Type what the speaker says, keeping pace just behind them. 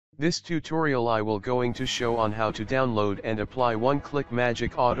This tutorial I will going to show on how to download and apply one-click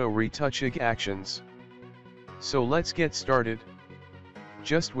magic auto retouching actions. So let's get started.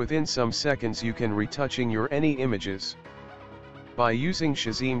 Just within some seconds you can retouching your any images by using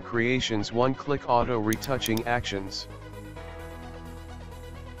Shazim Creations one-click auto retouching actions.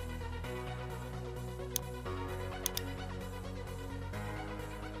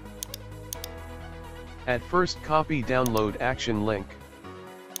 At first copy download action link.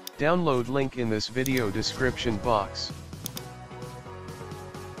 Download link in this video description box.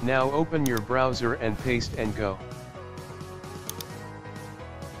 Now open your browser and paste and go.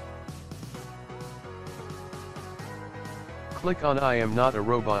 Click on I am not a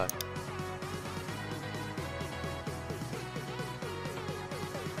robot.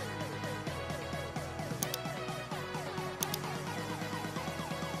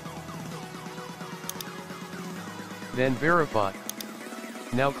 Then verify.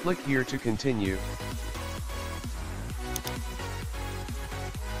 Now click here to continue.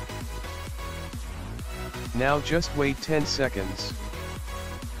 Now just wait 10 seconds.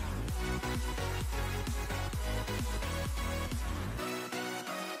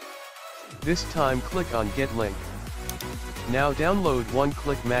 This time click on Get Link. Now download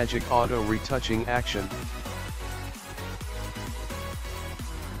one-click magic auto retouching action.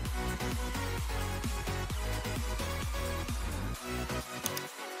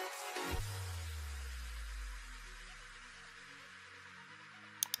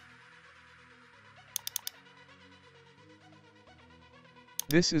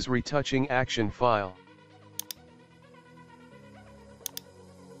 This is retouching action file.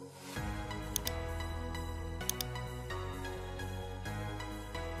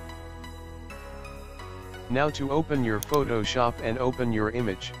 Now to open your Photoshop and open your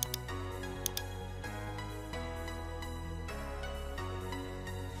image.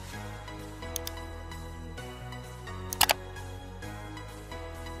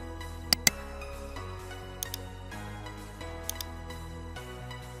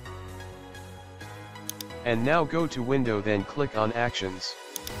 And now go to Window, then click on Actions.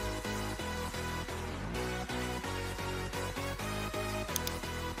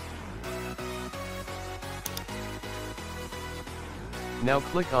 Now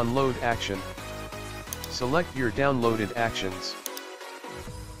click on Load Action. Select your downloaded actions.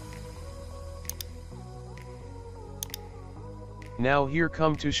 Now here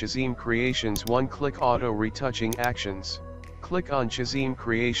come to Shazim Creations one-click auto retouching actions. Click on Shazim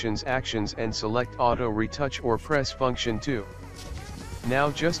Creations actions and select auto retouch or press function 2.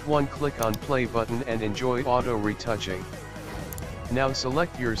 Now just one click on play button and enjoy auto retouching. Now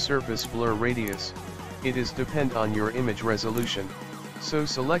select your surface blur radius. It is depend on your image resolution. So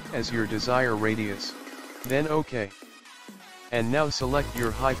select as your desire radius. Then OK. And now select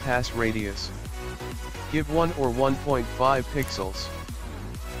your high pass radius. Give 1 or 1.5 pixels.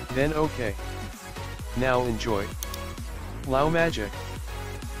 Then OK. Now enjoy. Wow magic.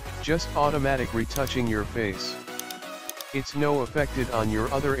 Just automatic retouching your face. It's no affected on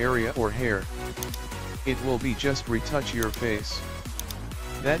your other area or hair. It will be just retouch your face.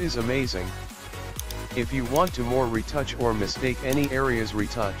 That is amazing. If you want to more retouch or mistake any areas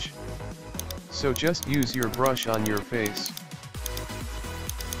retouch. So just use your brush on your face.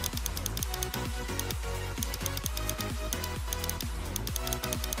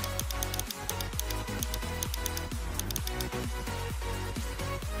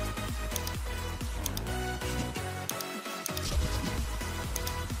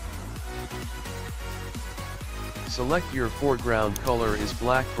 Select your foreground color is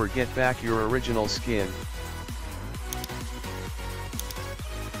black for get back your original skin.